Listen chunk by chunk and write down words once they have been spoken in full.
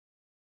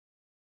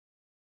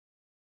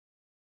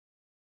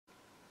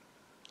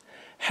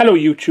Hello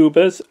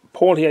YouTubers,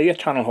 Paul here, your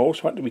channel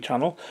host, What to Be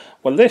Channel.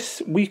 Well,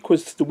 this week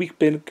was the week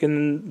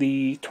beginning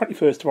the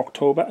 21st of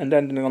October and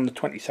ending on the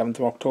 27th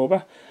of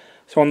October.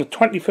 So on the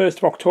 21st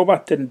of October,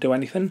 I didn't do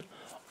anything.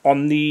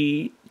 On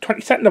the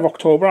 22nd of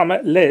October, I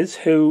met Liz,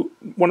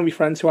 one of my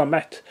friends who I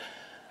met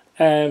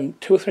 2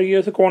 or 3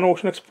 years ago on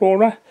Ocean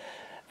Explorer.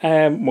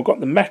 We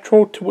got the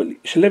metro to Whitley.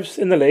 She lives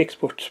in the lakes,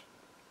 but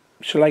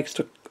she likes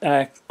to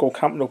go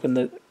camping up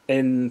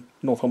in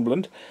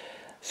Northumberland.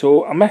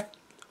 So I met.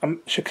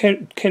 She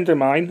came to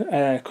mine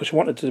because she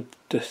wanted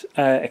to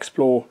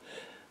explore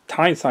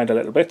Tyneside a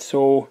little bit.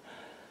 So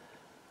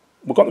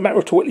we got the metro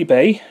to Whitley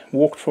Bay,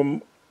 walked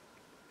from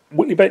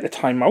Whitley Bay to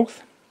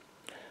Tynemouth.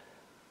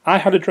 We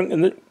had a drink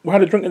in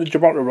the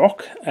Gibraltar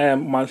Rock,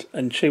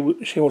 and she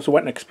also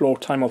went and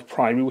explored Tynemouth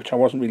Priory, which I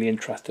wasn't really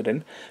interested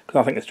in because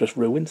I think it's just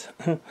ruins.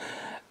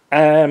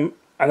 And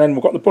then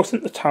we got the bus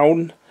into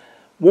town,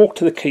 walked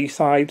to the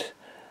quayside,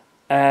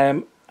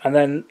 and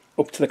then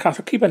up to the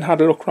Castle Keep and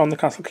had a look around the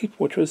Castle Keep,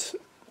 which was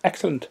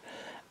excellent.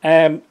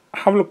 Have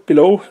a look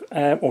below,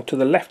 or to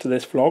the left of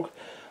this vlog,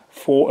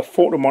 for a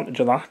photo montage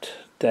of that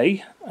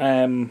day.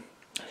 23rd,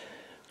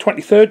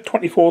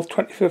 24th,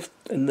 25th,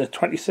 and the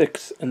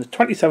 26th, and the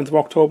 27th of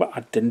October,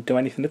 I didn't do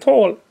anything at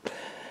all.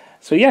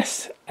 So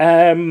yes,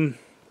 so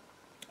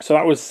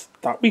that was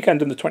that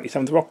weekend on the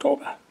 27th of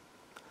October.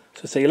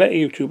 So see you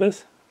later,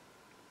 YouTubers.